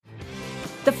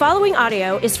The following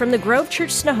audio is from the Grove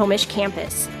Church Snohomish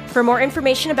campus. For more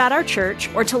information about our church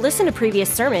or to listen to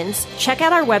previous sermons, check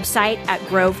out our website at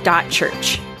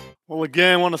grove.church. Well,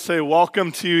 again, I want to say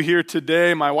welcome to you here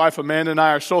today. My wife Amanda and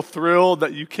I are so thrilled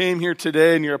that you came here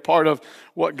today and you're a part of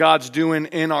what God's doing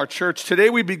in our church. Today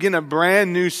we begin a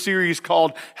brand new series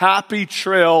called Happy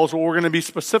Trails, where we're going to be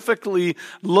specifically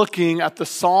looking at the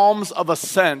Psalms of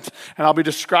Ascent. And I'll be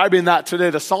describing that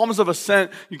today. The Psalms of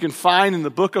Ascent you can find in the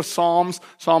book of Psalms,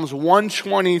 Psalms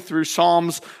 120 through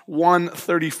Psalms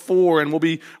 134. And we'll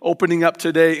be opening up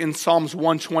today in Psalms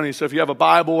 120. So if you have a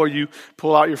Bible or you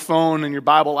pull out your phone and your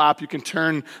Bible app, you can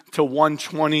turn to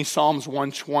 120, Psalms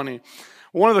 120.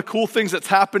 One of the cool things that's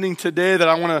happening today that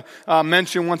I want to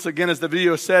mention once again, as the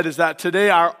video said, is that today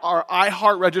our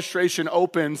iHeart registration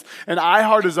opens, and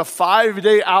iHeart is a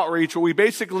 5-day outreach where we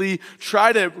basically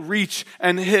try to reach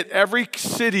and hit every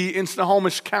city in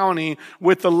Snohomish County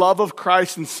with the love of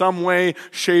Christ in some way,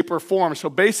 shape, or form. So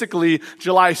basically,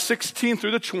 July 16th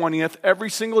through the 20th, every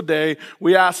single day,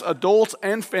 we ask adults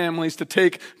and families to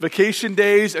take vacation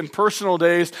days and personal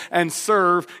days and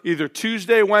serve either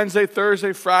Tuesday, Wednesday,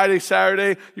 Thursday, Friday, Saturday.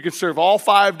 You can serve all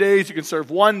 5 days. You can serve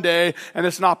one day. And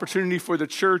it's an opportunity for the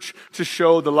church to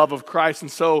show the love of Christ. And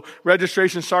so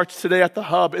registration starts today at the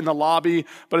hub in the lobby.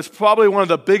 But it's probably one of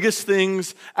the biggest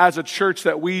things as a church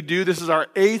that we do. This is our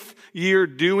 8th year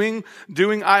doing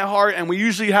iHeart. And we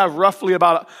usually have roughly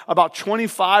about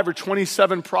 25 or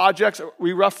 27 projects.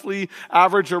 We roughly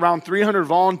average around 300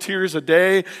 volunteers a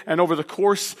day. And over the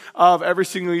course of every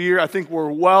single year, I think we're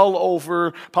well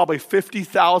over probably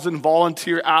 50,000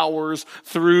 volunteer hours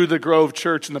through the Grove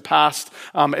Church in the past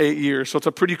 8 years. So it's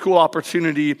a pretty cool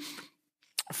opportunity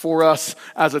for us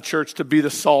as a church to be the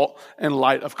salt and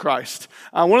light of Christ.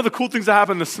 One of the cool things that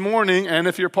happened this morning, and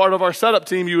if you're part of our setup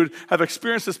team, you would have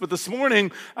experienced this, but this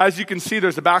morning, as you can see,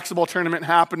 there's a basketball tournament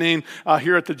happening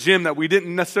here at the gym that we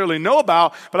didn't necessarily know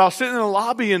about, but I was sitting in the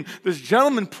lobby and this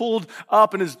gentleman pulled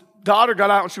up and his daughter got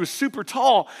out and she was super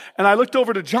tall. And I looked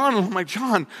over to John and I'm like,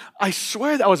 John, I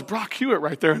swear that was Brock Hewitt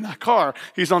right there in that car.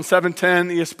 He's on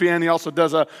 710 ESPN. He also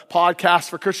does a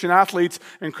podcast for Christian athletes.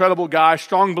 Incredible guy,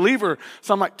 strong believer.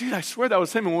 So I'm like, dude, I swear that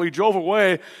was him. And when we drove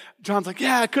away, John's like,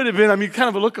 yeah, it could have been. I mean, kind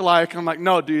of a lookalike. I'm like,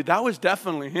 no, dude, that was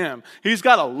definitely him. He's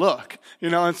got a look,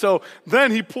 And so then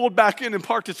he pulled back in and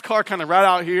parked his car kind of right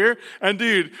out here. And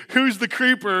dude, who's the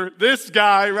creeper? This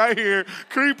guy right here,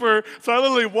 creeper. So I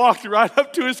literally walked right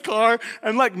up to his car.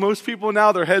 And like most people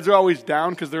now, their heads are always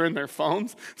down because they're in their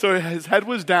phones. So his head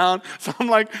was down. So I'm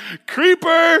like,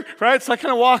 creeper, right? So I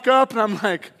kind of walk up and I'm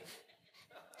like,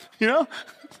 is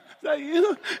that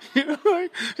you? And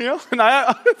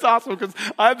it's awesome because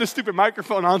I have this stupid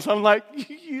microphone on, so I'm like,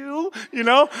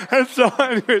 And so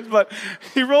anyways, but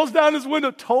he rolls down his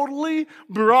window, totally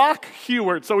Brock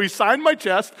Hewitt. So he signed my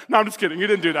chest. No, I'm just kidding. He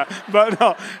didn't do that. But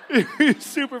no, he's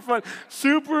super fun.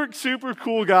 Super, super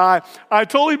cool guy. I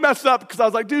totally messed up because I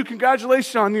was like, dude,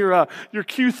 congratulations on your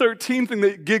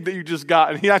Q13 gig that you just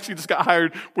got. And he actually just got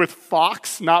hired with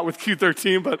Fox, not with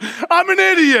Q13, but I'm an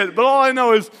idiot. But all I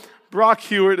know is Brock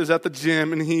Hewitt is at the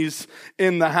gym and he's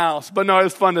in the house. But no, it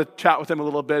was fun to chat with him a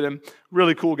little bit and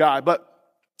really cool guy. But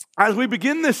as we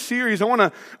begin this series, I want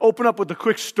to open up with a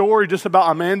quick story just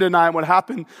about Amanda and I and what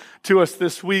happened to us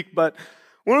this week. But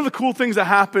one of the cool things that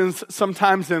happens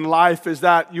sometimes in life is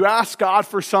that you ask God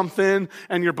for something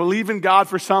and you're believing God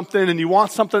for something and you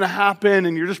want something to happen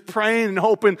and you're just praying and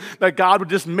hoping that God would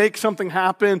just make something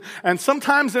happen. And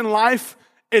sometimes in life,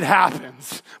 it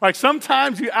happens. Like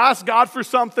sometimes you ask God for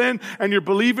something and you're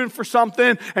believing for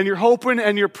something and you're hoping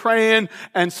and you're praying,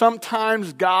 and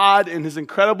sometimes God in his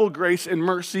incredible grace and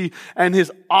mercy and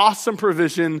his awesome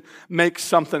provision makes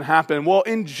something happen. Well,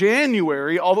 in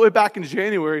January, all the way back in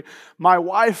January, my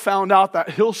wife found out that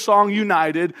Hillsong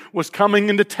United was coming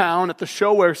into town at the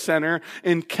Showwear Center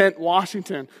in Kent,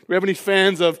 Washington. Do we have any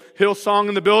fans of Hillsong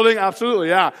in the building? Absolutely,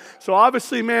 yeah. So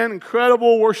obviously, man,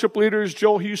 incredible worship leaders,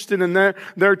 Joel Houston and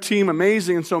their team,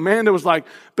 amazing. And so Amanda was like,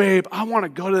 babe, I want to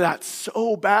go to that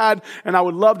so bad, and I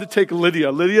would love to take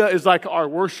Lydia. Lydia is like our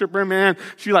worshiper, man.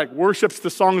 She like worships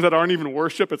the songs that aren't even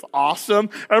worship. It's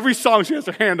awesome. Every song she has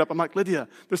her hand up. I'm like, Lydia,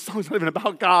 this song's not even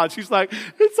about God. She's like,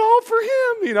 it's all for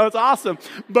him. It's awesome.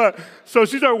 But so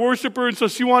she's our worshiper, and so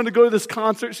she wanted to go to this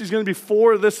concert. She's going to be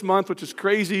 4 this month, which is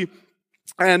crazy.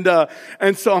 And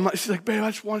so I'm like, she's like, babe,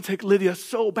 I just want to take Lydia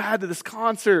so bad to this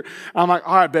concert. I'm like,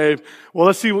 all right, babe. Well,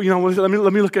 let's see. Let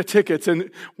me look at tickets.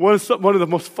 And one of the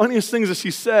most funniest things that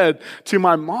she said to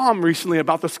my mom recently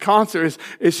about this concert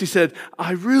is she said,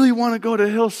 I really want to go to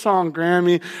Hillsong,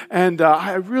 Grammy, and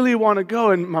I really want to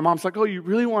go. And my mom's like, oh, you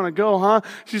really want to go, huh?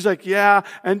 She's like, yeah.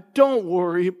 And don't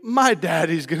worry, my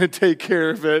daddy's gonna take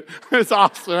care of it. It's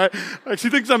awesome, right? Like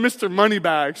she thinks I'm Mr.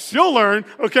 Moneybags. She'll learn,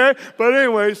 okay? But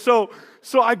anyway,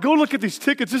 So I go look at these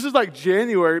tickets. This is like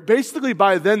January. Basically,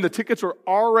 by then, the tickets were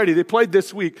already, they played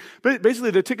this week, but basically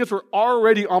the tickets were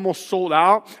already almost sold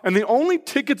out. And the only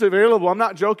tickets available, I'm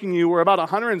not joking you, were about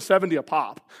 170 a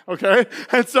pop, okay?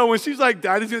 And so when she's like,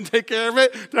 Daddy's going to take care of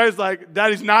it, Daddy's like,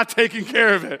 Daddy's not taking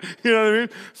care of it. You know what I mean?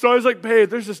 So I was like, babe,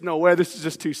 there's just no way. This is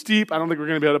just too steep. I don't think we're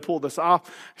going to be able to pull this off.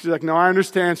 She's like, no, I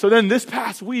understand. So then this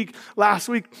past week, last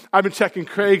week, I've been checking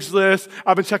Craigslist.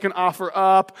 I've been checking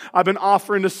OfferUp. I've been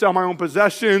offering to sell my own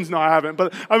possessions. No, I haven't.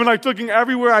 But I've been like looking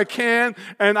everywhere I can,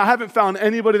 and I haven't found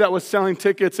anybody that was selling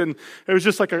tickets, and it was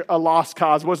just like a lost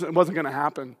cause. It wasn't going to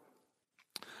happen.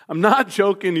 I'm not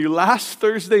joking you. Last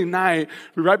Thursday night,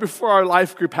 right before our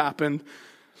life group happened,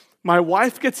 my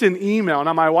wife gets an email.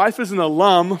 Now, my wife is an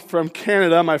alum from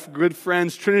Canada, my good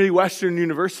friends, Trinity Western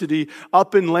University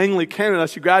up in Langley, Canada.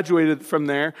 She graduated from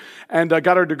there and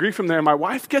got her degree from there. My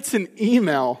wife gets an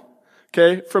email,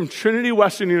 okay, from Trinity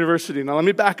Western University. Now, let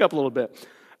me back up a little bit.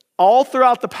 All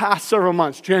throughout the past several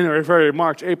months, January, February,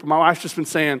 March, April, my wife's just been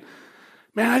saying,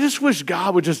 man, I just wish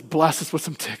God would just bless us with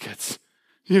some tickets,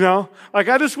 you know? Like,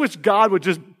 I just wish God would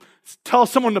just tell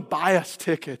someone to buy us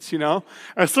tickets, you know?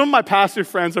 And some of my pastor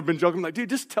friends have been joking, like, dude,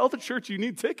 just tell the church you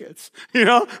need tickets, you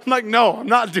know? I'm like, no, I'm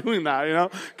not doing that, you know?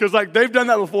 Because, like, they've done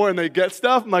that before and they get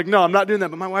stuff. I'm like, no, I'm not doing that.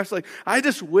 But my wife's like, I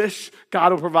just wish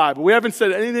God would provide. But we haven't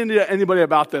said anything to anybody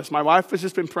about this. My wife has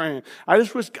just been praying. I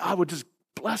just wish God would just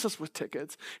bless us with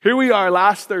tickets. Here we are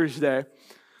last Thursday.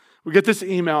 We get this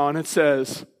email and it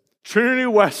says, Trinity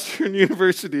Western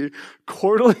University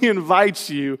cordially invites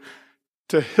you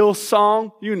to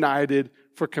Hillsong United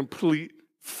for complete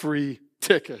free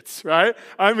tickets, right?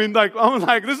 I mean, like, I'm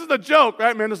like, this is a joke,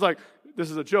 right? Man, it's like,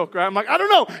 this is a joke, right? I'm like, I don't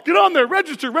know. Get on there,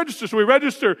 register. So we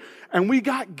register. And we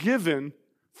got given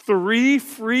 3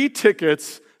 free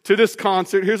tickets to this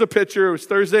concert. Here's a picture. It was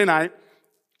Thursday night.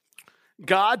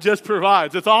 God just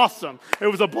provides. It's awesome. It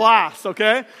was a blast,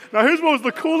 okay? Now, here's what was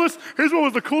the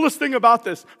coolest thing about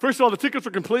this. First of all, the tickets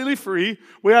were completely free.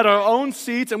 We had our own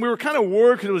seats, and we were kind of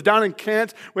worried because it was down in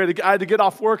Kent. I had to get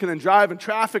off work and then drive in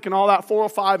traffic and all that,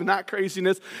 405 and that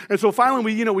craziness. And so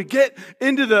finally, we get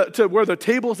into to where the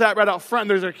table's at right out front.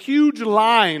 And there's a huge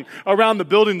line around the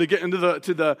building to get into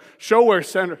the showwear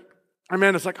center.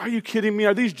 Amanda's like, are you kidding me?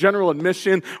 Are these general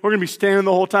admission? We're going to be standing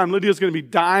the whole time. Lydia's going to be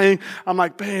dying. I'm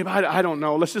like, babe, I don't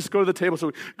know. Let's just go to the table. So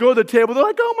we go to the table. They're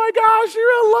like, oh my gosh, you're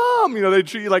an alum. You know, they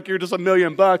treat you like you're just $1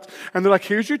 million. And they're like,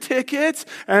 here's your tickets.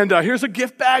 And here's a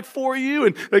gift bag for you.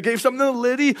 And they gave something to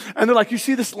Lydia. And they're like, you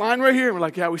see this line right here? And we're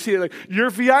like, yeah, we see it. Like, you're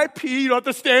VIP. You don't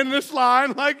have to stand in this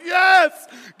line. I'm like, yes,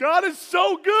 God is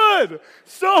so good.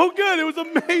 So good. It was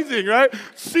amazing, right?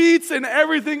 Seats and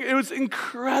everything. It was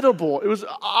incredible. It was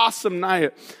awesome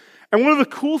night. And one of the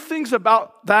cool things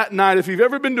about that night, if you've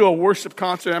ever been to a worship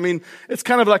concert, I mean, it's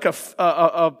kind of like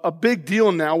a big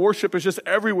deal now. Worship is just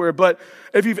everywhere. But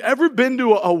if you've ever been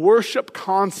to a worship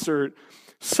concert,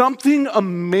 something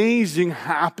amazing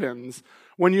happens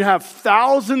when you have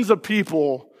thousands of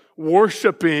people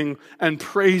worshiping and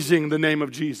praising the name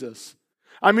of Jesus.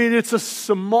 I mean, it's a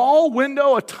small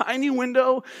window, a tiny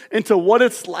window into what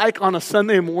it's like on a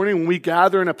Sunday morning when we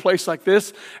gather in a place like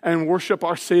this and worship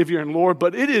our Savior and Lord.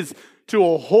 But it is to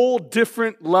a whole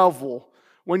different level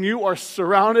when you are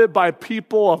surrounded by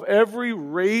people of every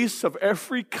race, of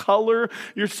every color.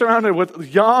 You're surrounded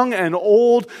with young and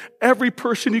old, every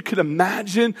person you could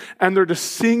imagine, and they're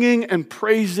just singing and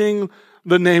praising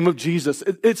the name of Jesus.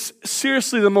 It's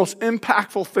seriously the most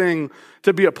impactful thing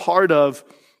to be a part of.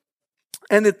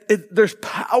 And there's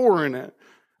power in it.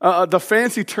 The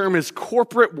fancy term is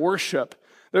corporate worship.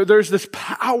 There's this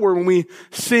power when we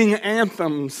sing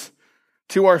anthems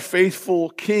to our faithful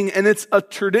King. And it's a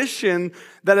tradition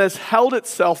that has held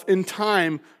itself in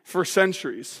time for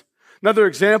centuries. Another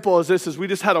example is this, is we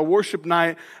just had a worship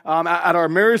night at our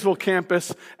Marysville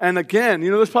campus. And again,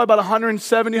 there's probably about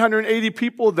 170, 180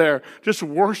 people there just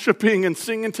worshiping and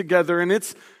singing together. And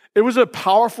it was a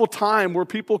powerful time where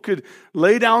people could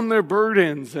lay down their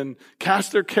burdens and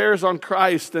cast their cares on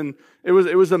Christ. And it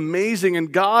was amazing.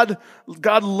 And God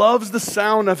loves the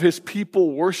sound of his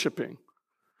people worshiping.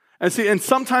 And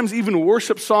sometimes even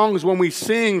worship songs when we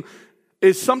sing,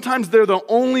 sometimes they're the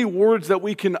only words that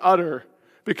we can utter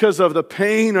because of the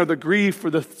pain or the grief or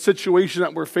the situation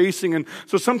that we're facing. And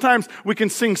so sometimes we can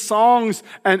sing songs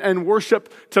and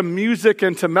worship to music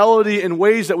and to melody in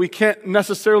ways that we can't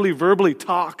necessarily verbally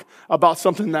talk about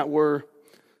something that we're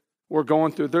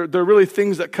going through. They're really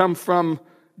things that come from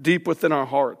deep within our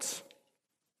hearts.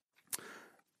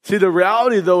 See, the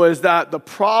reality, though, is that the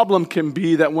problem can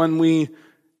be that when we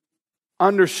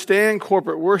understand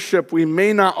corporate worship, we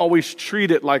may not always treat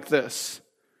it like this.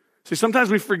 See, sometimes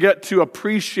we forget to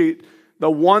appreciate the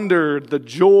wonder, the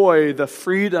joy, the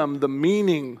freedom, the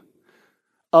meaning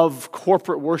of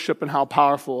corporate worship and how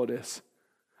powerful it is.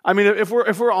 I mean, if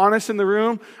we're honest in the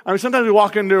room, I mean, sometimes we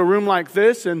walk into a room like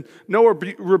this and no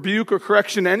rebuke or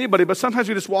correction to anybody, but sometimes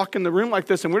we just walk in the room like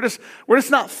this and we're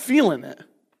just not feeling it.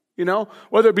 You know,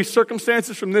 whether it be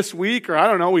circumstances from this week, or I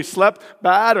don't know, we slept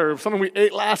bad, or something we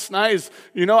ate last night,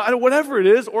 whatever it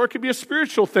is, or it could be a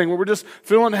spiritual thing where we're just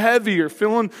feeling heavy, or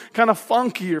feeling kind of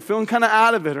funky, or feeling kind of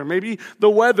out of it, or maybe the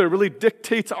weather really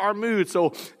dictates our mood.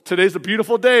 So today's a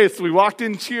beautiful day, so we walked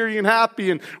in cheery and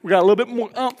happy, and we got a little bit more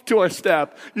umph to our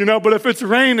step, but if it's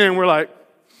raining, we're like,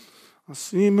 I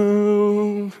see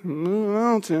moon in the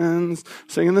mountains,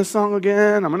 singing this song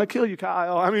again. I'm going to kill you,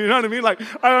 Kyle. I mean, you know what I mean? Like,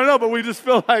 I don't know, but we just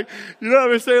feel like, you know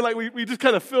what I'm saying? Like, we just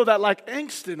kind of feel that like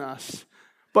angst in us.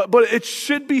 But it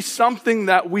should be something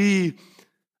that we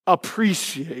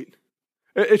appreciate.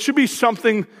 It should be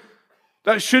something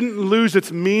that shouldn't lose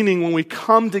its meaning when we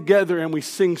come together and we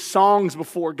sing songs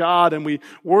before God and we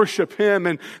worship Him.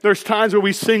 And there's times where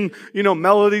we sing,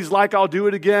 melodies like "I'll do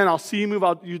it again," "I'll see you move,"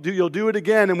 "You'll do it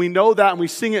again," and we know that and we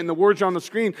sing it and the words are on the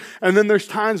screen. And then there's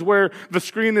times where the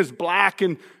screen is black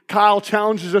and Kyle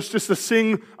challenges us just to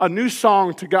sing a new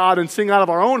song to God and sing out of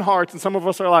our own hearts. And some of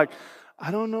us are like, I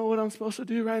don't know what I'm supposed to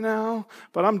do right now,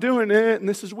 but I'm doing it, and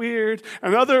this is weird.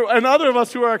 And other of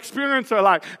us who are experienced are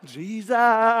like, Jesus,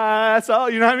 oh,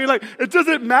 you know what I mean? Like, it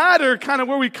doesn't matter kind of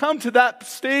where we come to that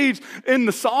stage in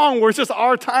the song where it's just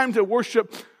our time to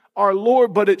worship our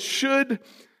Lord, but it should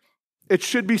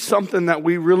be something that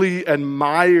we really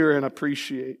admire and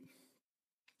appreciate.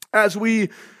 As we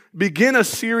begin a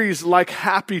series like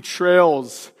Happy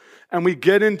Trails, and we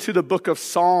get into the book of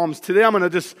Psalms, today I'm going to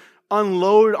just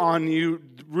unload on you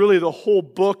really the whole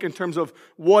book in terms of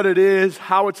what it is,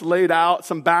 how it's laid out,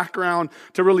 some background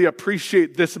to really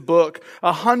appreciate this book.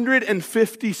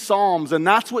 150 Psalms, and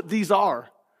that's what these are.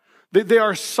 They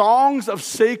are songs of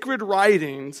sacred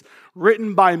writings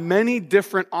written by many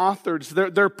different authors.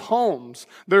 They're poems.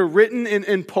 They're written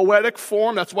in poetic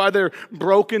form. That's why they're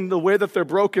broken the way that they're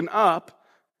broken up.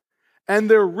 And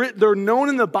they're known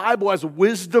in the Bible as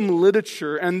wisdom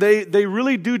literature, and they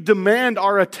really do demand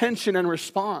our attention and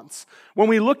response. When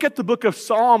we look at the book of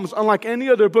Psalms, unlike any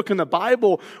other book in the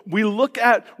Bible, we look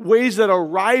at ways that a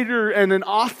writer and an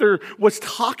author was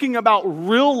talking about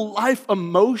real life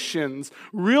emotions,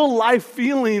 real life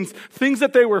feelings, things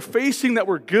that they were facing that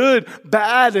were good,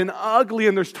 bad, and ugly.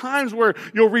 And there's times where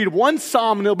you'll read one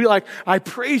psalm and it'll be like, I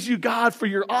praise you, God, for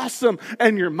you're awesome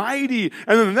and you're mighty.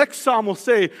 And then the next psalm will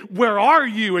say, where are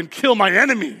you? And kill my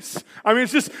enemies. I mean,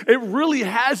 it really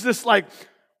has this like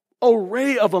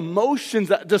array of emotions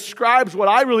that describes what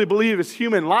I really believe is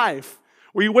human life.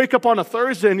 Where you wake up on a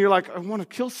Thursday and you're like, I want to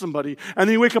kill somebody. And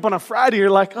then you wake up on a Friday, you're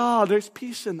like, oh, there's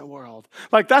peace in the world.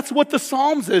 Like that's what the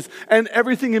Psalms is, and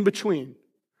everything in between.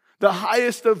 The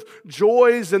highest of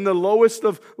joys and the lowest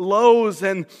of lows.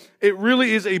 And it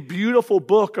really is a beautiful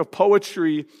book of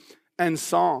poetry and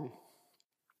song.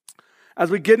 As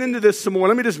we get into this some more,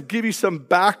 let me just give you some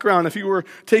background. If you were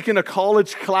taking a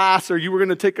college class or you were going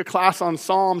to take a class on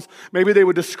Psalms, maybe they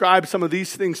would describe some of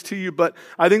these things to you, but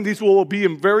I think these will be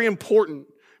very important.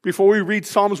 Before we read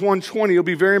Psalms 120, it'll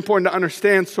be very important to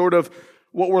understand sort of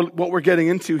what we're getting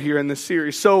into here in this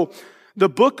series. So the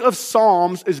book of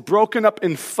Psalms is broken up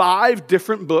in 5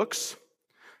 different books,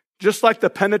 just like the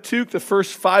Pentateuch, the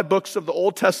first 5 books of the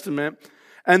Old Testament.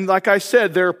 And like I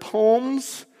said, they're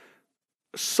poems,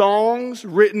 songs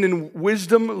written in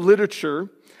wisdom literature,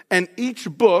 and each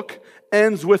book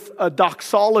ends with a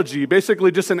doxology,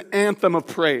 basically just an anthem of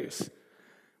praise,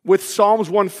 with Psalms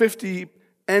 150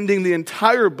 ending the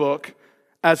entire book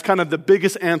as kind of the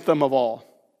biggest anthem of all.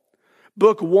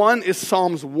 Book 1 is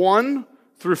Psalms 1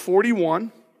 through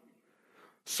 41.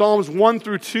 Psalms 1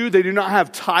 through 2, they do not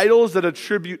have titles that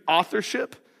attribute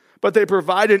authorship, but they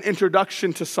provide an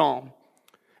introduction to Psalm.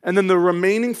 And then the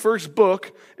remaining first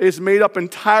book is made up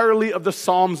entirely of the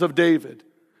Psalms of David.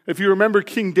 If you remember,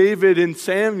 King David in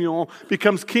Samuel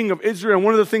becomes king of Israel. And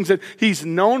one of the things that he's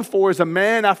known for is a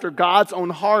man after God's own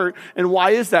heart. And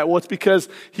why is that? Well, it's because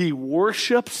he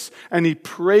worships and he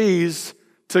prays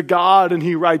to God and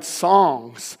he writes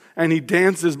songs and he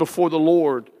dances before the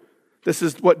Lord. This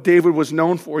is what David was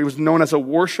known for. He was known as a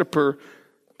worshiper,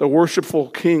 the worshipful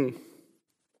king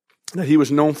that he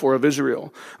was known for of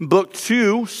Israel. Book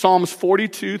 2, Psalms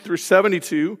 42 through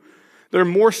 72. There are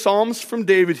more Psalms from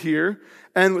David here,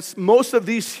 and most of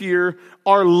these here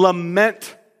are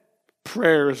lament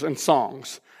prayers and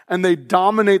songs, and they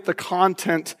dominate the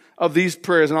content of these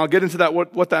prayers, and I'll get into that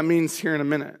what that means here in a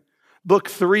minute. Book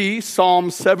 3,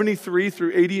 Psalms 73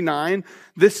 through 89,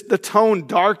 the tone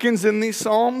darkens in these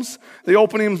Psalms. The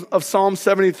opening of Psalm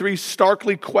 73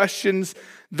 starkly questions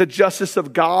the justice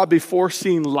of God before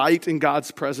seeing light in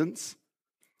God's presence.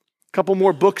 A couple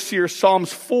more books here.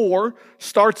 Psalms 4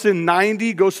 starts in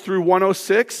 90, goes through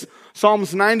 106.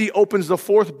 Psalms 90 opens the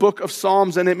fourth book of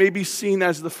Psalms, and it may be seen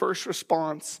as the first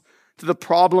response to the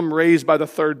problem raised by the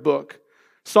third book.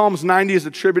 Psalms 90 is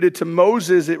attributed to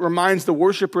Moses. It reminds the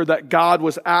worshiper that God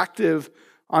was active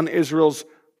on Israel's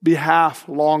behalf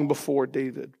long before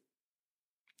David.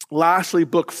 Lastly,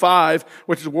 book 5,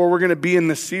 which is where we're going to be in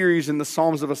the series in the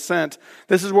Psalms of Ascent.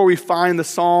 This is where we find the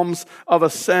Psalms of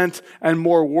Ascent and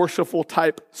more worshipful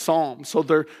type psalms. So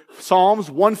they're Psalms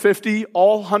 150,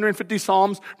 all 150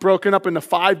 Psalms broken up into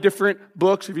 5 different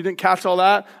books. If you didn't catch all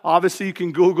that, obviously you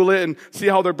can Google it and see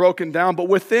how they're broken down. But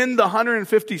within the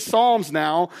 150 Psalms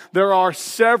now, there are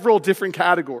several different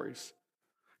categories.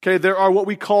 Okay, there are what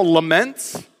we call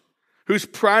laments, whose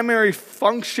primary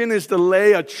function is to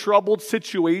lay a troubled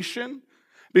situation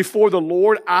before the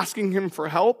Lord, asking him for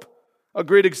help. A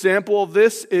great example of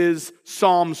this is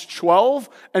Psalms 12.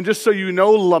 And just so you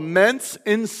know, laments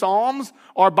in Psalms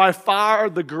are by far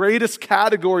the greatest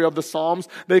category of the Psalms.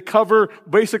 They cover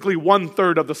basically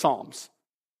 1/3 of the Psalms.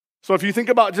 So if you think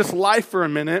about just life for a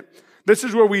minute, this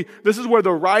is where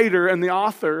the writer and the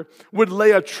author would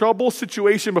lay a troubled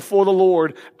situation before the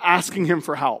Lord, asking him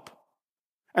for help.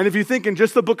 And if you think in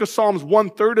just the book of Psalms,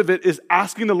 1/3 of it is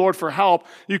asking the Lord for help,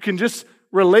 you can just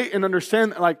relate and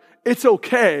understand that, like, it's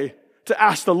okay to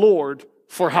ask the Lord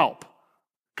for help.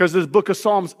 Because this book of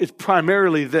Psalms is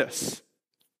primarily this.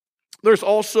 There's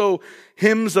also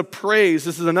hymns of praise.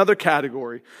 This is another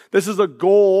category. This is a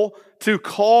goal to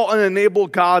call and enable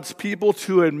God's people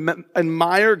to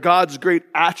admire God's great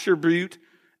attribute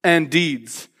and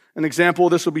deeds. An example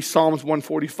of this would be Psalms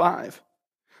 145.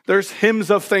 There's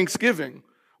hymns of thanksgiving,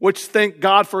 which thank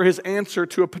God for his answer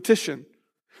to a petition.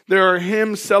 There are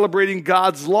hymns celebrating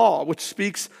God's law, which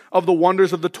speaks of the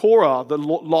wonders of the Torah, the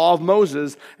law of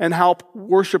Moses, and how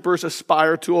worshipers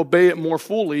aspire to obey it more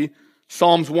fully.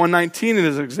 Psalms 119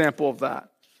 is an example of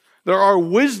that. There are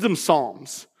wisdom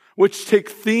psalms, which take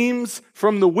themes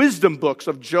from the wisdom books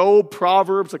of Job,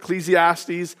 Proverbs,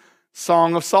 Ecclesiastes,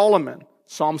 Song of Solomon.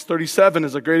 Psalms 37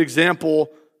 is a great example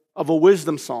of a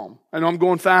wisdom psalm. I know I'm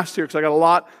going fast here because I got a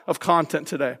lot of content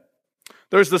today.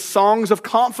 There's the songs of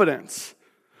confidence,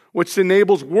 which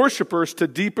enables worshipers to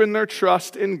deepen their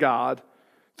trust in God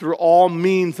through all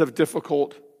means of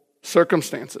difficult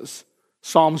circumstances.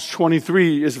 Psalms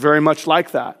 23 is very much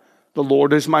like that. The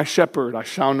Lord is my shepherd, I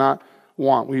shall not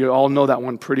want. We all know that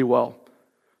one pretty well.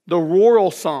 The royal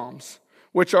psalms,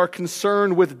 which are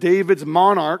concerned with David's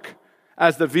monarch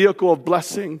as the vehicle of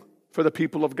blessing for the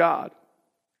people of God.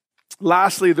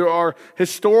 Lastly, there are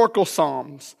historical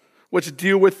psalms, which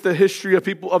deal with the history of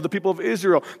the people of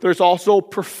Israel. There's also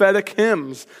prophetic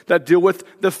hymns that deal with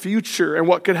the future and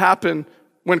what could happen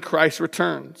when Christ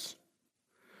returns.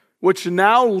 Which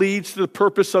now leads to the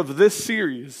purpose of this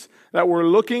series, that we're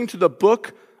looking to the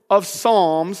book of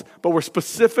Psalms, but we're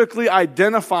specifically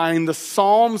identifying the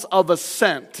Psalms of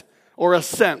Ascent or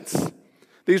Ascents.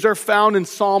 These are found in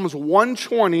Psalms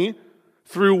 120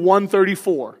 through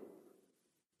 134.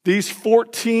 These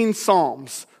 14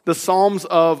 Psalms, the Psalms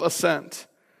of Ascent.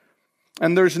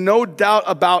 And there's no doubt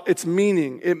about its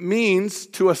meaning. It means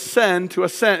to ascend, to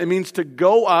ascent. It means to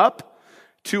go up,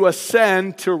 to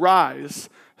ascend, to rise.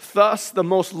 Thus, the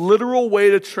most literal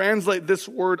way to translate this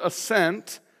word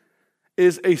ascent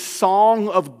is a song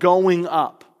of going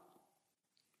up.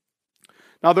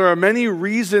 Now, there are many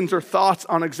reasons or thoughts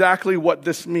on exactly what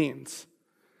this means.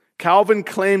 Calvin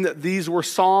claimed that these were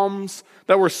psalms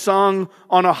that were sung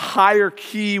on a higher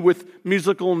key with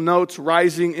musical notes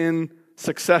rising in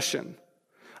succession.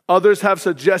 Others have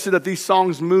suggested that these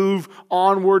songs move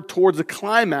onward towards a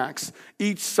climax,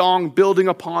 each song building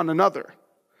upon another.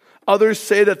 Others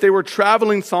say that they were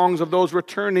traveling songs of those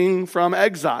returning from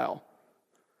exile.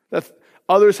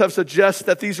 Others have suggested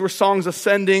that these were songs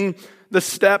ascending the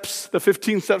steps, the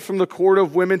 15 steps from the court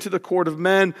of women to the court of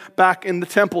men back in the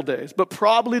temple days. But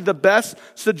probably the best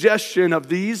suggestion of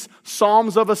these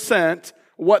Psalms of Ascent,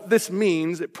 what this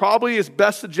means, it probably is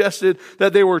best suggested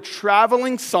that they were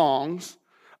traveling songs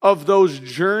of those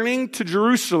journeying to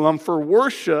Jerusalem for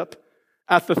worship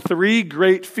at the three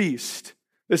great feasts.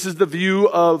 This is the view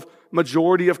of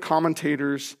majority of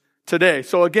commentators today.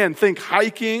 So again, think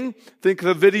hiking, think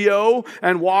the video,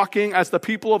 and walking as the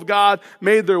people of God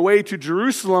made their way to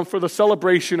Jerusalem for the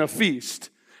celebration of feast.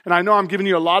 And I know I'm giving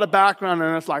you a lot of background,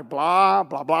 and it's like blah,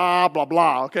 blah, blah, blah,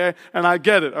 blah, okay? And I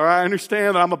get it, all right? I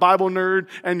understand that I'm a Bible nerd,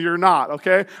 and you're not,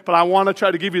 okay? But I want to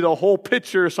try to give you the whole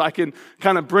picture so I can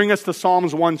kind of bring us to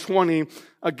Psalms 120.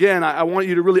 Again, I want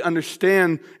you to really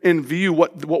understand and view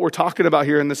what we're talking about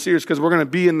here in this series, because we're going to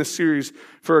be in this series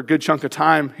for a good chunk of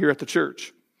time here at the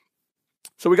church.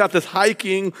 So we got this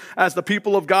hiking as the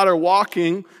people of God are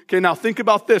walking. Okay, now think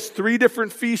about this. 3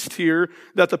 different feasts here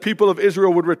that the people of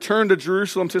Israel would return to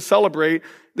Jerusalem to celebrate.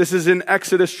 This is in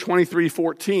Exodus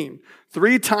 23:14.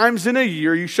 3 times in a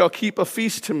year you shall keep a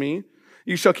feast to me.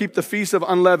 You shall keep the feast of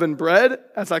unleavened bread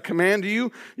as I command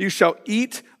you. You shall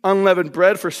eat unleavened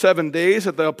bread for 7 days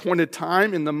at the appointed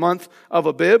time in the month of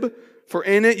Abib. For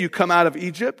in it you come out of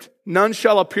Egypt. None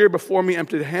shall appear before me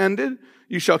empty-handed.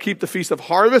 You shall keep the feast of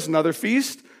harvest, another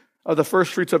feast of the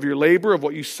first fruits of your labor, of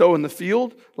what you sow in the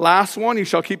field. Last one, you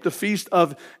shall keep the feast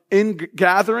of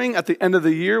ingathering at the end of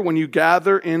the year, when you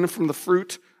gather in from the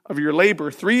fruit of your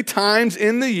labor. 3 times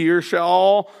in the year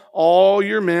shall all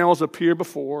your males appear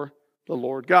before the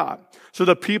Lord God. So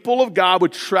the people of God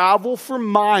would travel for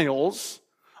miles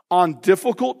on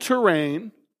difficult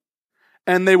terrain,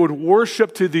 and they would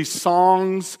worship to these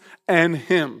songs and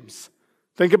hymns.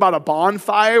 Think about a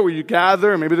bonfire where you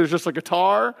gather and maybe there's just a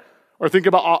guitar. Or think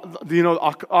about,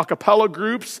 a cappella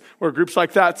groups where groups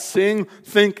like that sing.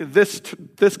 Think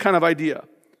this kind of idea.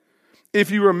 If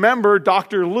you remember,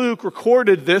 Dr. Luke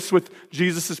recorded this with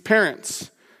Jesus' parents.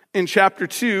 In chapter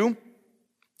 2,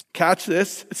 catch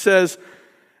this, it says,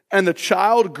 "And the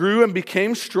child grew and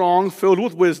became strong, filled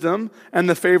with wisdom, and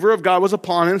the favor of God was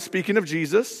upon him," speaking of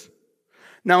Jesus.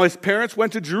 Now his parents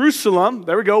went to Jerusalem.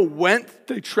 There we go.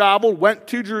 They traveled, went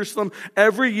to Jerusalem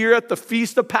every year at the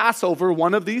feast of Passover,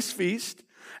 one of these feasts.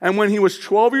 And when he was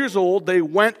 12 years old, they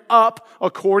went up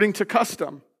according to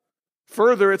custom.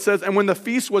 Further, it says, "And when the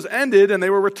feast was ended and they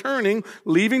were returning,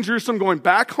 leaving Jerusalem, going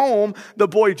back home, the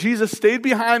boy Jesus stayed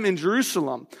behind in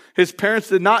Jerusalem. His parents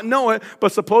did not know it,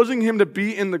 but supposing him to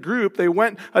be in the group, they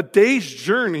went a day's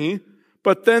journey.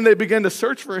 But then they began to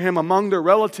search for him among their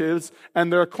relatives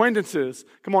and their acquaintances."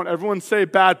 Come on, everyone say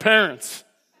bad parents.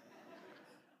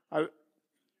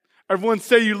 Everyone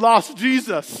say you lost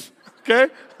Jesus.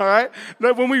 Okay? All right?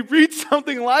 Now, when we read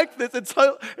something like this,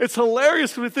 it's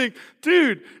hilarious when we think,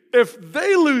 dude, if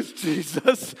they lose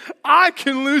Jesus, I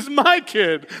can lose my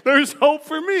kid. There's hope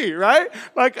for me, right?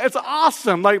 Like, it's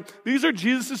awesome. Like, these are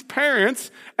Jesus'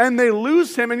 parents, and they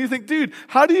lose him, and you think, dude,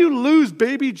 how do you lose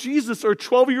baby Jesus or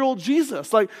 12-year-old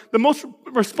Jesus? Like, the most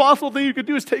responsible thing you could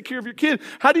do is take care of your kid.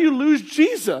 How do you lose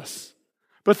Jesus?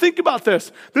 But think about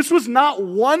this. This was not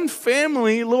one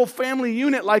family, little family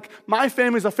unit, like my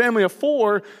family's a family of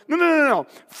 4. No.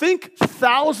 Think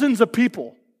thousands of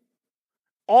people,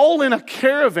 all in a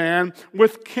caravan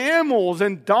with camels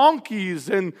and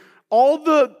donkeys and all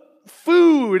the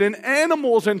food and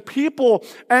animals and people.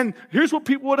 And here's what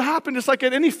people would happen, just like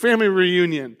at any family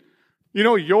reunion.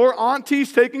 Your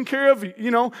auntie's taking care of,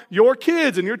 your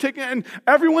kids, and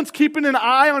everyone's keeping an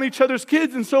eye on each other's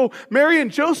kids. And so Mary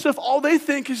and Joseph, all they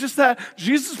think is just that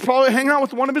Jesus is probably hanging out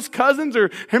with one of his cousins,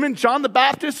 or him and John the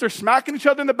Baptist are smacking each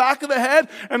other in the back of the head.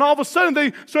 And all of a sudden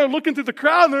they start looking through the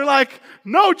crowd and they're like,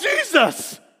 "No,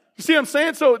 Jesus!" You see what I'm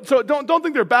saying? So don't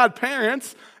think they're bad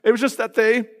parents. It was just that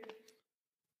they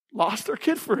lost their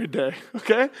kid for a day,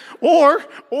 okay?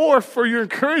 Or for your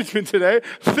encouragement today,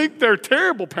 think they're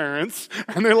terrible parents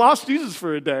and they lost Jesus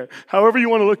for a day. However you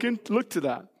want to look to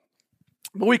that.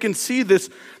 But we can see this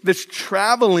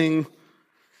traveling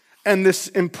and this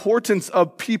importance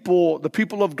of the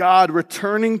people of God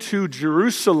returning to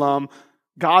Jerusalem,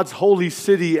 God's holy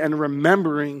city, and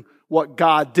remembering what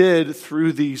God did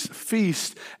through these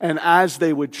feasts. And as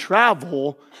they would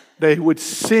travel, they would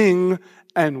sing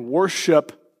and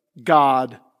worship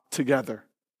God together.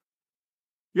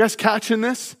 You guys catching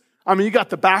this? I mean, you got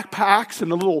the backpacks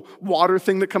and the little water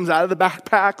thing that comes out of the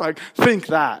backpack. Like, think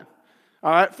that.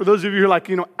 All right? For those of you who are like,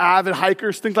 avid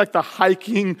hikers, think like the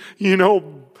hiking,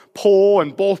 pole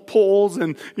and both poles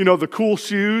and, the cool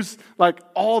shoes, like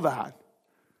all that.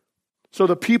 So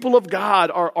the people of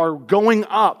God are going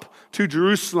up to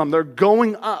Jerusalem. They're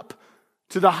going up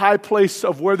to the high place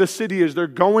of where the city is. They're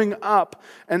going up.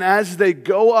 And as they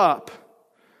go up,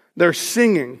 they're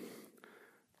singing,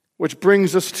 which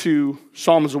brings us to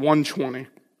Psalms 120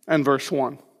 and verse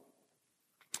 1.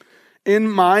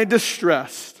 "In my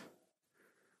distress,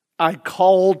 I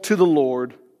called to the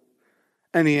Lord,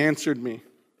 and he answered me.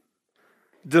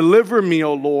 Deliver me,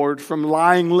 O Lord, from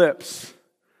lying lips,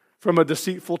 from a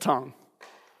deceitful tongue.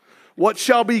 What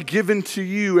shall be given to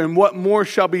you, and what more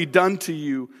shall be done to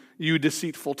you, you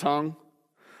deceitful tongue?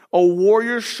 O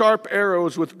warrior's sharp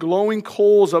arrows with glowing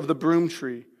coals of the broom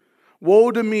tree.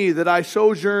 Woe to me that I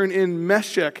sojourn in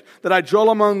Meshech, that I dwell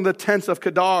among the tents of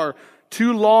Kedar.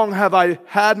 Too long have I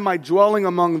had my dwelling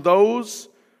among those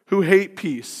who hate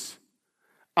peace.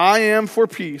 I am for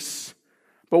peace,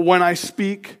 but when I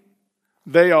speak,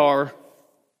 they are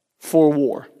for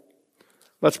war.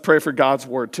 Let's pray for God's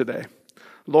word today.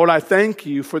 Lord, I thank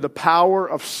you for the power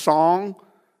of song,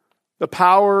 the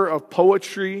power of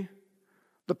poetry,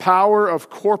 the power of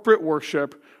corporate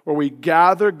worship, where we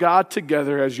gather, God,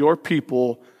 together as your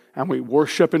people and we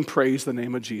worship and praise the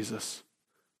name of Jesus.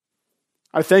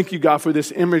 I thank you, God, for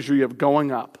this imagery of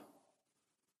going up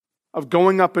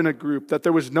in a group, that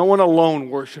there was no one alone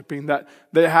worshiping, that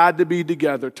they had to be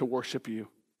together to worship you.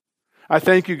 I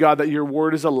thank you, God, that your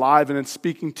word is alive and it's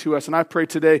speaking to us. And I pray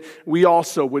today we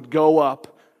also would go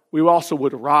up. We also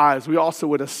would rise. We also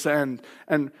would ascend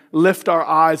and lift our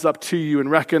eyes up to you and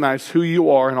recognize who you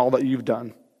are and all that you've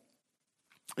done.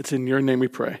 It's in your name we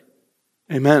pray.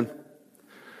 Amen.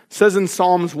 It says in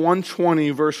Psalms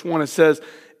 120, verse 1, it says,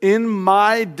 in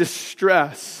my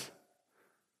distress,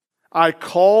 I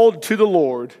called to the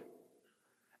Lord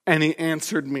and he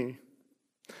answered me.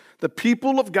 The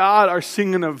people of God are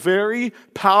singing a very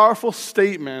powerful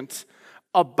statement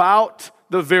about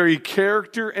the very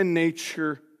character and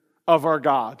nature of our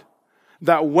God.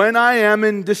 That when I am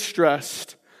in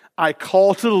distress, I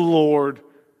call to the Lord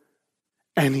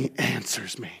and he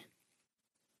answers me.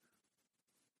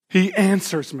 He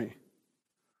answers me.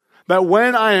 That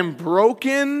when I am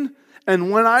broken and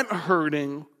when I'm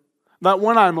hurting, that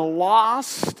when I'm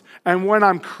lost and when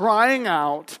I'm crying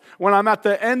out, when I'm at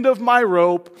the end of my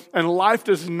rope and life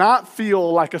does not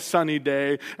feel like a sunny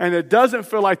day and it doesn't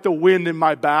feel like the wind in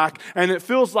my back and it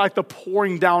feels like the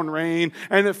pouring down rain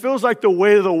and it feels like the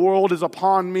weight of the world is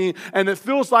upon me and it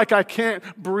feels like I can't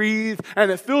breathe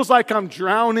and it feels like I'm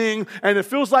drowning and it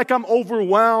feels like I'm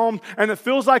overwhelmed and it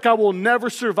feels like I will never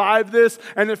survive this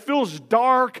and it feels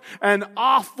dark and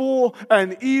awful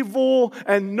and evil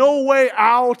and no way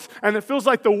out and it feels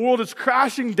like the world is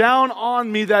crashing down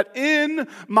on me, that in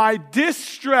my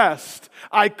distress,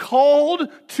 I called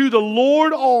to the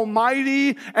Lord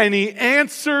Almighty and he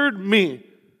answered me.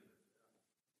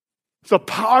 It's a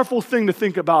powerful thing to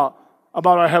think about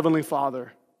our Heavenly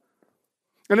Father.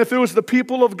 And if it was the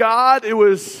people of God, it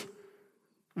was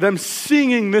them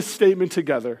singing this statement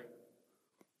together.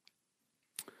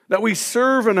 That we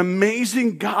serve an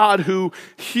amazing God who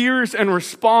hears and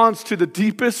responds to the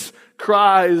deepest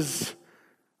cries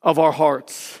of our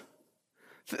hearts.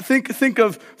 Think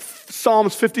of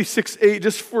Psalms 56:8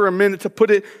 just for a minute to put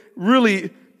it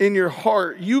really in your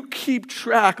heart. You keep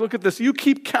track, look at this, you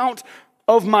keep count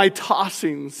of my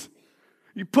tossings.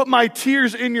 You put my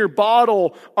tears in your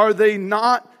bottle, are they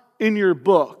not in your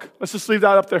book? Let's just leave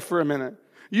that up there for a minute.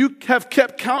 You have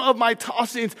kept count of my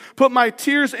tossings, put my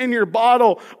tears in your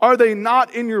bottle, are they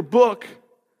not in your book?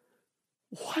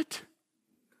 What?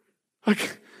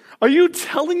 Are you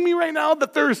telling me right now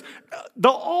that there's the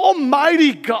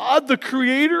Almighty God, the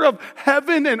creator of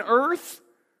heaven and earth?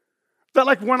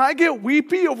 That when I get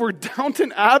weepy over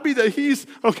Downton Abbey that he's,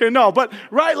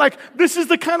 right, this is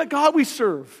the kind of God we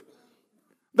serve.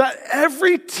 That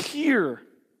every tear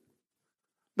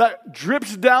that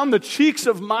drips down the cheeks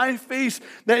of my face,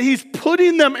 that he's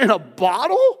putting them in a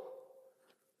bottle?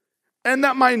 And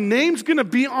that my name's going to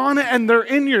be on it and they're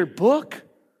in your book?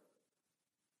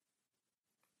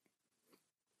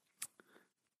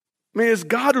 Is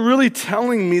God really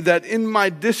telling me that in my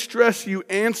distress you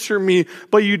answer me,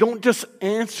 but you don't just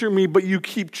answer me, but you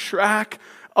keep track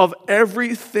of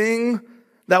everything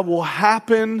that will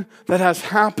happen, that has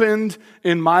happened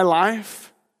in my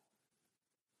life?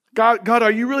 God, are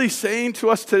you really saying to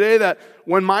us today that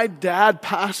when my dad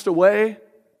passed away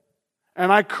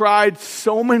and I cried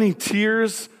so many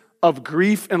tears of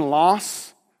grief and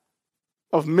loss,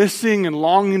 of missing and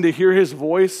longing to hear his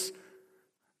voice,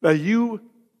 that you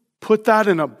put that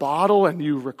in a bottle and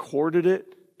you recorded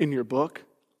it in your book?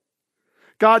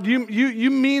 God,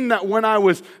 you mean that when I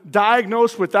was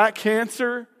diagnosed with that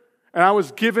cancer and I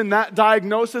was given that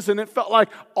diagnosis and it felt like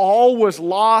all was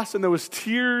lost and there was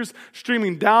tears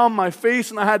streaming down my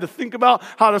face and I had to think about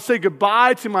how to say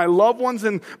goodbye to my loved ones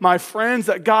and my friends,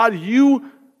 that God, you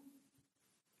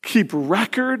keep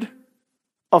record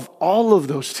of all of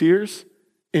those tears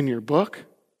in your book?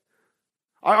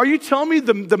 Are you telling me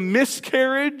the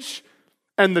miscarriage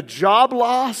and the job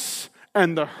loss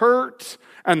and the hurt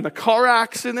and the car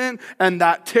accident and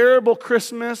that terrible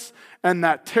Christmas and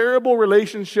that terrible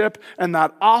relationship and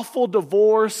that awful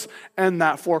divorce and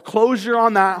that foreclosure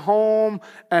on that home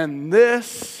and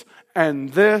this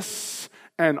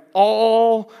and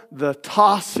all the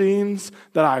tossings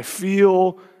that I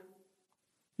feel,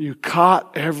 you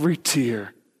caught every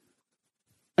tear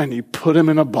and you put them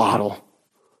in a bottle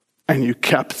and you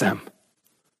kept them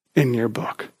in your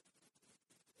book.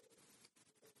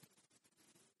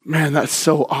 Man, that's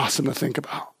so awesome to think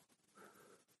about.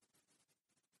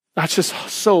 That's just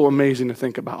so amazing to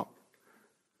think about.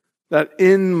 That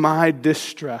in my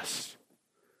distress,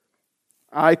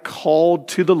 I called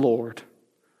to the Lord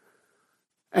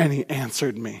and he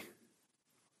answered me.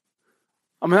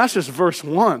 I mean, that's just verse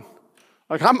 1.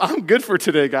 Like, I'm good for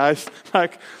today, guys.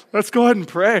 Like, let's go ahead and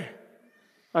pray.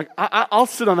 Like, I'll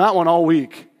sit on that one all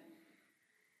week.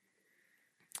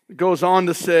 It goes on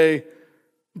to say,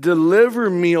 deliver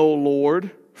me, O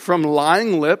Lord, from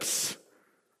lying lips,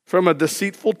 from a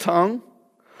deceitful tongue.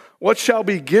 What shall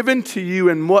be given to you,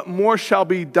 and what more shall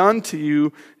be done to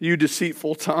you, you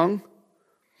deceitful tongue?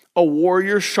 A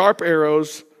warrior's sharp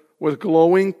arrows with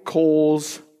glowing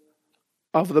coals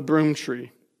of the broom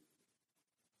tree.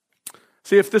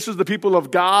 See, if this was the people of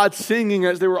God singing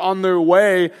as they were on their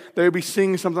way, they would be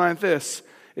singing something like this.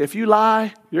 If you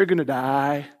lie, you're going to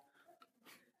die.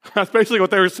 That's basically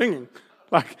what they were singing.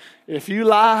 Like, if you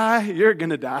lie, you're going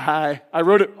to die. I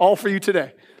wrote it all for you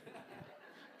today.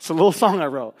 It's a little song I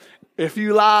wrote. If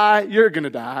you lie, you're going to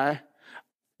die.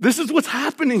 This is what's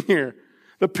happening here.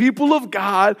 The people of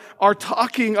God are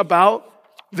talking about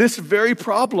this very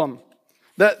problem.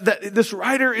 That this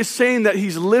writer is saying that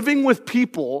he's living with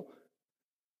people.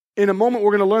 In a moment,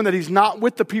 we're going to learn that he's not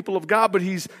with the people of God, but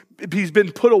he's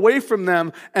been put away from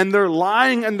them, and they're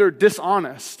lying and they're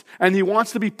dishonest. And he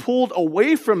wants to be pulled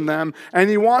away from them, and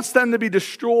he wants them to be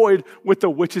destroyed with the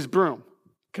witch's broom.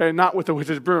 Okay, not with the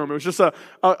witch's broom. It was just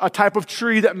a type of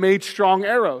tree that made strong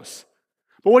arrows.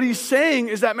 But what he's saying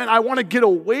is that, man, I want to get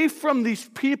away from these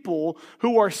people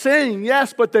who are saying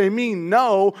yes, but they mean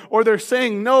no, or they're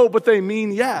saying no, but they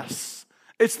mean yes.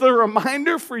 It's the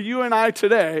reminder for you and I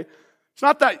today. It's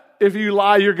not that if you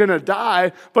lie, you're going to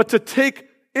die, but to take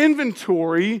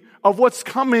inventory of what's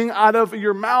coming out of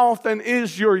your mouth, and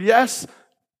is your yes,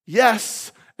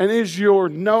 yes, and is your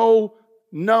no,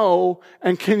 no,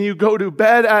 and can you go to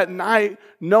bed at night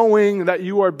knowing that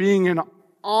you are being an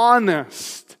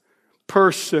honest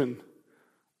person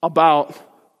about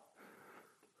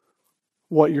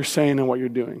what you're saying and what you're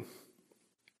doing.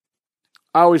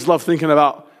 I always love thinking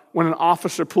about when an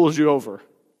officer pulls you over.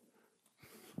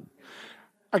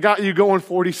 I got you going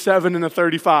 47 in a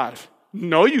 35.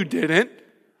 No, you didn't.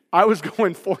 I was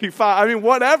going 45. I mean,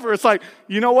 whatever. It's like,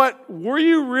 you know what? Were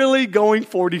you really going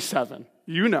 47?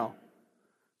 You know.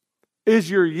 Is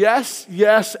your yes,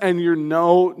 yes, and your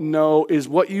no, no, is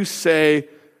what you say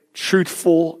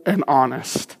truthful and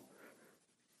honest?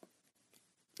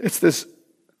 It's this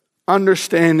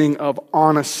understanding of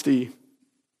honesty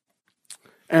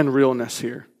and realness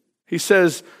here. He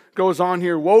says, goes on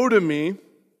here, woe to me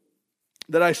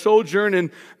that I sojourn in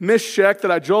Meshech,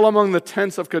 that I dwell among the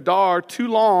tents of Kedar. Too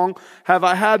long have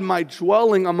I had my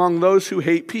dwelling among those who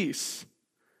hate peace.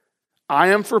 I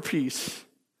am for peace,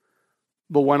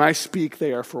 but when I speak,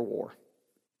 they are for war.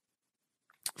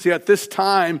 See, at this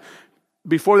time,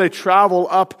 before they travel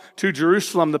up to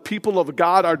Jerusalem, the people of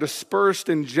God are dispersed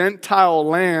in Gentile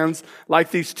lands like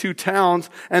these two towns,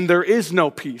 and there is no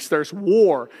peace. There's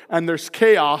war and there's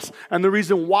chaos. And the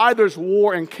reason why there's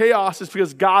war and chaos is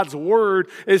because God's word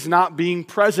is not being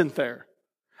present there.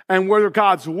 And where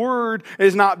God's word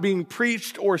is not being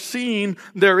preached or seen,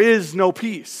 there is no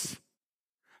peace.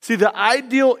 See, the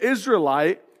ideal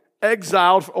Israelite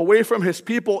exiled away from his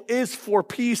people is for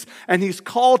peace, and he's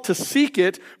called to seek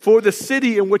it for the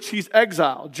city in which he's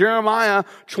exiled. Jeremiah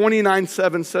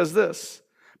 29:7 says this,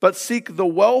 but seek the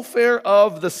welfare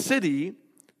of the city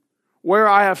where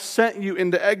I have sent you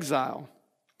into exile,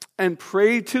 and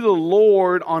pray to the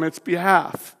Lord on its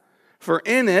behalf. For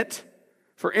in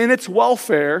its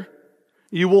welfare,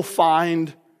 you will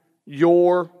find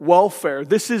your welfare.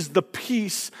 This is the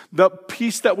peace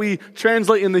that we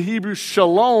translate in the Hebrew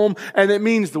shalom, and it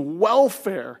means the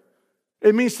welfare.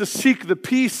 It means to seek the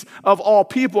peace of all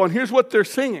people. And here's what they're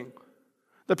singing.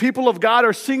 The people of God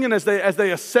are singing as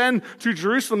they ascend to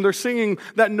Jerusalem. They're singing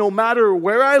that no matter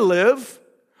where I live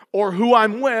or who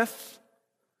I'm with,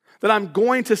 that I'm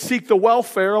going to seek the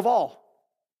welfare of all.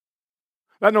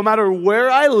 That no matter where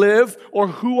I live or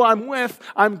who I'm with,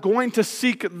 I'm going to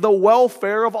seek the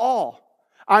welfare of all.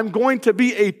 I'm going to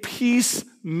be a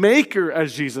peacemaker,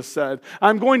 as Jesus said.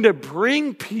 I'm going to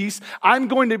bring peace. I'm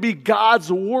going to be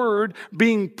God's word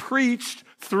being preached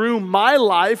through my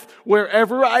life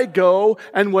wherever I go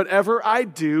and whatever I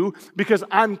do, because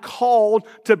I'm called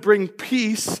to bring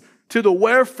peace to the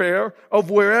welfare of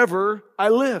wherever I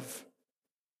live.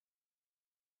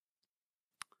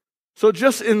 So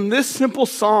just in this simple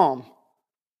psalm,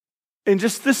 in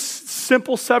just this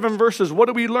simple 7 verses, what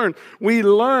do we learn? We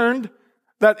learned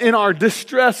that in our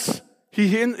distress,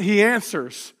 He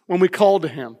answers when we call to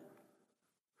Him.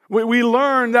 We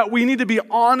learn that we need to be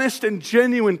honest and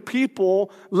genuine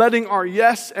people, letting our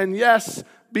yes and yes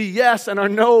be yes and our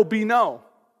no be no.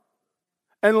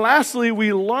 And lastly,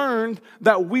 we learned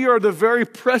that we are the very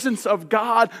presence of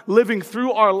God living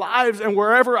through our lives, and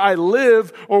wherever I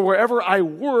live or wherever I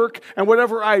work and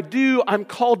whatever I do, I'm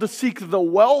called to seek the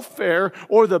welfare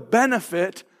or the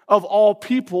benefit of all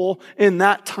people in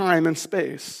that time and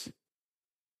space.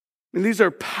 And these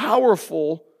are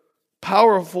powerful,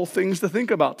 powerful things to think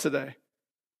about today.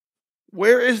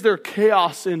 Where is there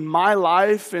chaos in my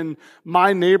life, in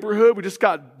my neighborhood? We just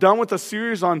got done with a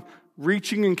series on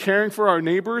reaching and caring for our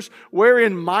neighbors. Where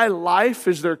in my life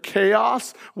is there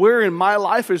chaos? Where in my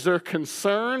life is there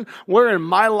concern? Where in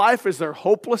my life is there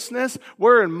hopelessness?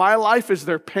 Where in my life is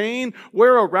there pain?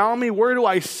 Where around me, where do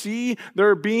I see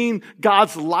there being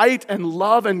God's light and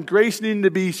love and grace needing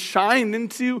to be shined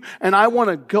into? And I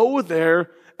want to go there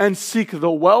and seek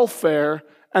the welfare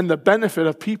and the benefit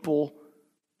of people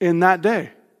in that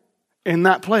day, in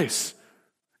that place,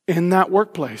 in that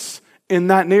workplace, in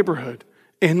that neighborhood,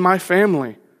 in my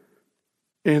family,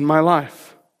 in my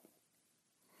life.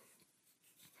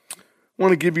 I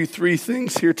want to give you 3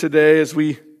 things here today as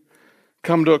we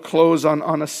come to a close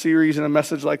on a series and a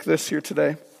message like this here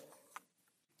today.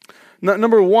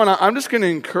 Number 1, I'm just going to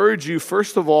encourage you,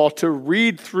 first of all, to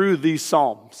read through these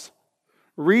Psalms.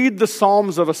 Read the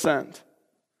Psalms of Ascent.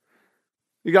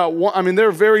 You got one,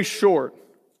 they're very short.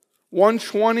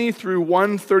 120 through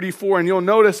 134, and you'll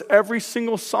notice every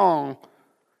single song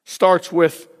starts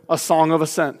with a song of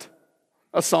ascent.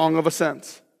 A song of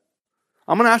ascent.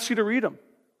 I'm going to ask you to read them.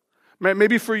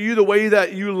 Maybe for you, the way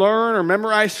that you learn or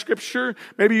memorize Scripture,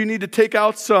 maybe you need to take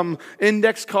out some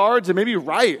index cards and maybe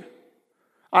write.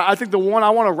 I think the one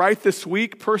I want to write this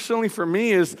week, personally for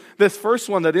me, is this first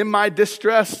one, that in my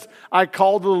distress, I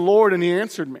called to the Lord and He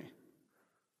answered me.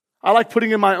 I like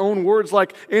putting in my own words,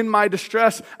 like, in my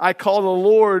distress, I called the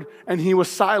Lord and He was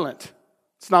silent.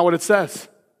 It's not what it says.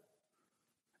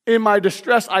 In my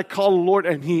distress, I called the Lord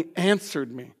and He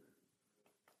answered me.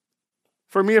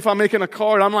 For me, if I'm making a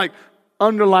card, I'm like,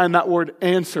 underline that word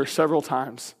answer several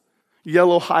times.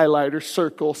 Yellow highlighter,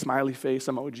 circle, smiley face,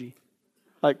 emoji.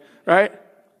 Like, right?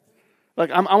 Like,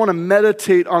 I want to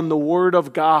meditate on the Word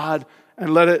of God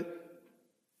and let it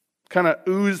kind of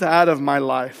ooze out of my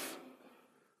life.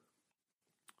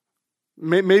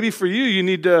 Maybe for you, you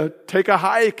need to take a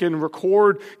hike and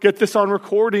get this on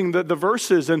recording, the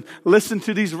verses, and listen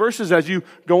to these verses as you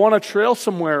go on a trail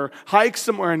somewhere, hike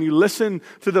somewhere, and you listen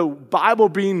to the Bible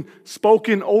being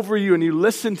spoken over you, and you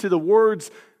listen to the words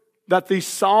that these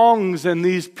songs and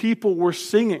these people were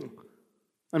singing.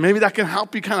 And maybe that can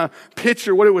help you kind of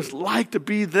picture what it was like to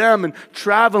be them and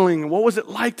traveling, and what was it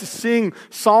like to sing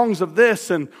songs of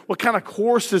this, and what kind of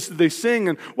choruses did they sing,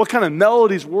 and what kind of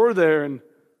melodies were there, and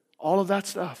all of that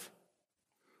stuff.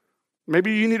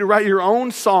 Maybe you need to write your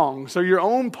own songs or your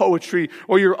own poetry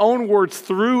or your own words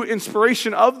through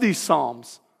inspiration of these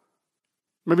psalms.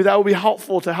 Maybe that will be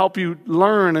helpful to help you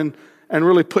learn and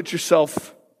really put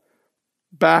yourself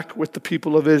back with the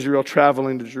people of Israel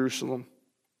traveling to Jerusalem.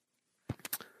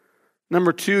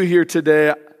 Number 2 here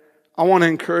today, I want to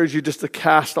encourage you just to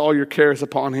cast all your cares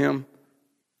upon Him,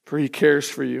 for He cares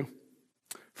for you.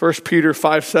 1 Peter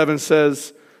 5:7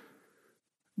 says,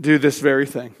 do this very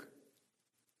thing.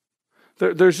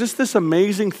 There's just this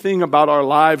amazing thing about our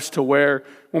lives to where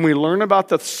when we learn about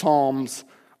the Psalms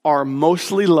are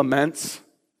mostly laments,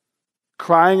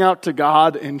 crying out to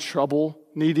God in trouble,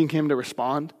 needing Him to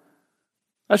respond.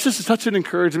 That's just such an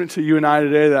encouragement to you and I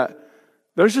today, that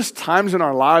there's just times in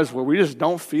our lives where we just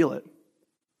don't feel it.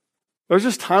 There's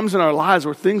just times in our lives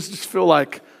where things just feel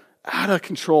like out of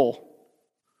control.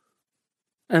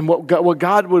 And what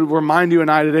God would remind you and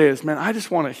I today is, man, I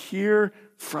just want to hear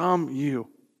from you.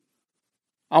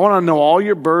 I want to know all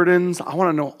your burdens. I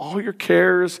want to know all your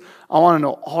cares. I want to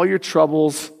know all your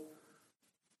troubles.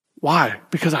 Why?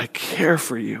 Because I care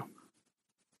for you.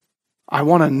 I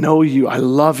want to know you. I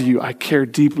love you. I care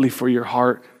deeply for your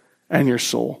heart and your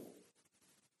soul.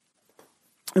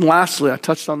 And lastly, I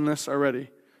touched on this already,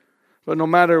 but no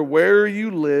matter where you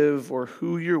live or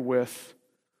who you're with,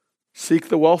 Seek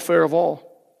the welfare of all.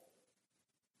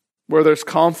 Where there's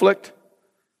conflict,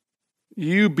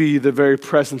 you be the very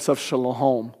presence of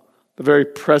shalom, the very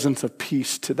presence of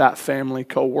peace to that family,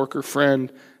 co-worker,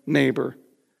 friend, neighbor.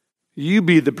 You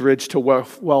be the bridge to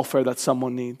welfare that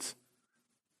someone needs.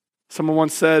 Someone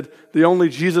once said, the only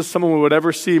Jesus someone would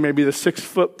ever see may be the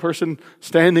 6-foot person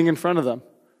standing in front of them.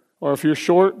 Or if you're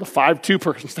short, the 5'2"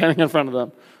 person standing in front of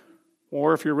them.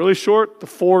 Or if you're really short, the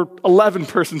 4'11"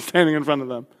 person standing in front of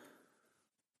them.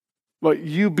 But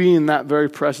you being that very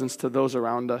presence to those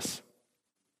around us.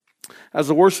 As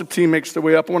the worship team makes their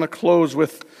way up, I want to close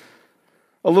with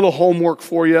a little homework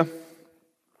for you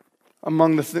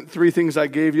among the three things I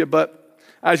gave you. But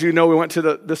as you know, we went to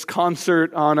this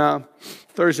concert on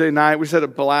Thursday night. We just had a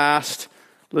blast.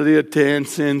 Lydia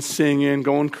dancing, singing,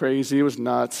 going crazy. It was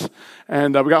nuts.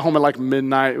 And we got home at like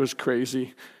midnight. It was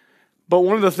crazy. But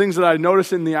one of the things that I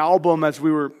noticed in the album as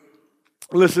we were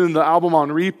listening to the album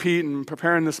on repeat and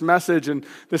preparing this message, and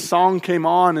this song came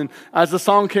on, and as the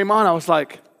song came on, I was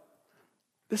like,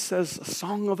 this says a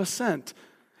song of ascent.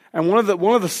 And one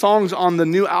of the songs on the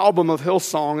new album of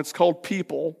Hillsong, it's called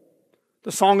People.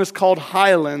 The song is called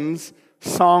Highlands,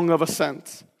 Song of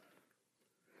Ascent.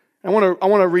 I want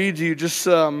to read you just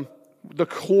the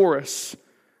chorus.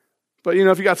 But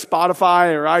if you got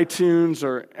Spotify or iTunes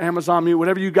or Amazon Music,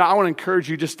 whatever you got, I want to encourage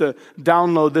you just to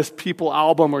download this People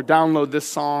album or download this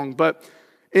song. But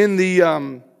in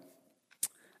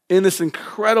this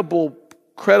incredible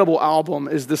album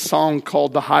is this song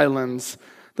called The Highlands,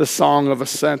 the Song of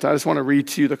Ascent. I just want to read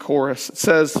to you the chorus. It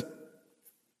says,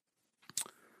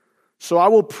 "So I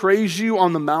will praise you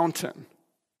on the mountain,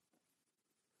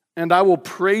 and I will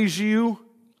praise you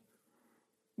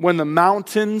when the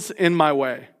mountain's in my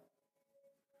way.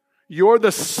 You're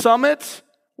the summit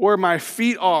where my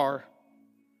feet are,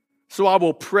 so I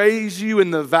will praise you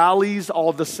in the valleys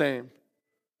all the same.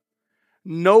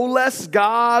 No less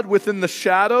God within the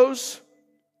shadows,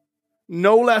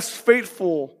 no less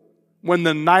faithful when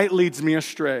the night leads me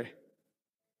astray.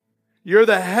 You're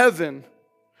the heaven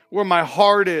where my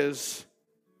heart is,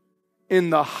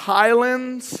 in the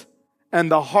highlands and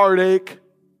the heartache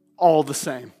all the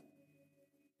same."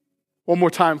 One more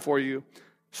time for you.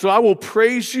 "So I will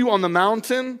praise you on the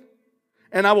mountain,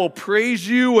 and I will praise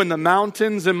you when the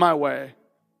mountain's in my way.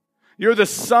 You're the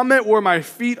summit where my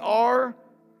feet are,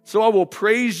 so I will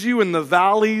praise you in the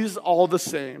valleys all the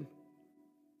same.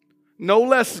 No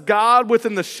less God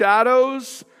within the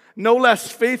shadows, no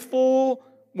less faithful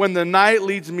when the night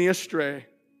leads me astray.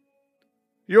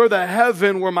 You're the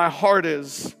heaven where my heart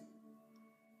is,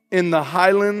 in the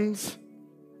highlands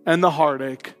and the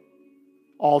heartache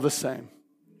all the same."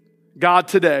 God,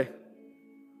 today,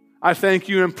 I thank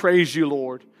you and praise you,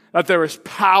 Lord, that there is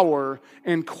power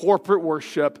in corporate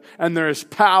worship, and there is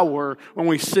power when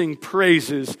we sing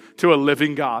praises to a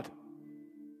living God.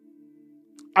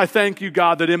 I thank you,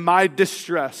 God, that in my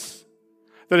distress,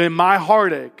 that in my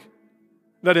heartache,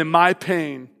 that in my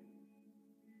pain,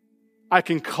 I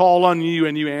can call on you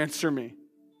and you answer me.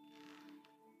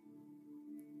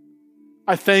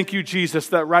 I thank you, Jesus,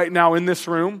 that right now in this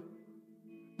room,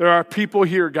 there are people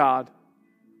here, God,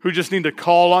 who just need to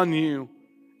call on you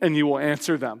and you will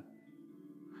answer them.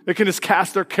 They can just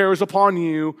cast their cares upon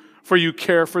you, for you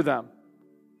care for them.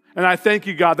 And I thank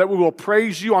you, God, that we will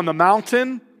praise you on the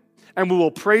mountain, and we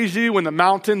will praise you when the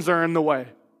mountains are in the way.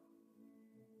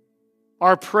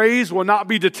 Our praise will not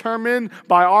be determined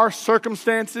by our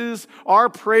circumstances. Our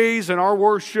praise and our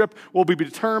worship will be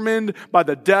determined by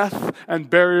the death and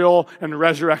burial and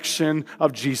resurrection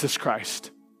of Jesus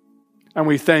Christ. And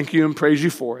we thank you and praise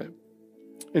you for it.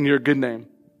 In your good name.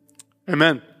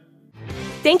 Amen.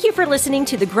 Thank you for listening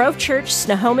to the Grove Church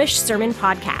Snohomish Sermon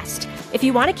Podcast. If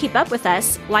you want to keep up with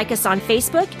us, like us on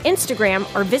Facebook, Instagram,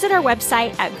 or visit our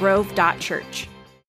website at grove.church.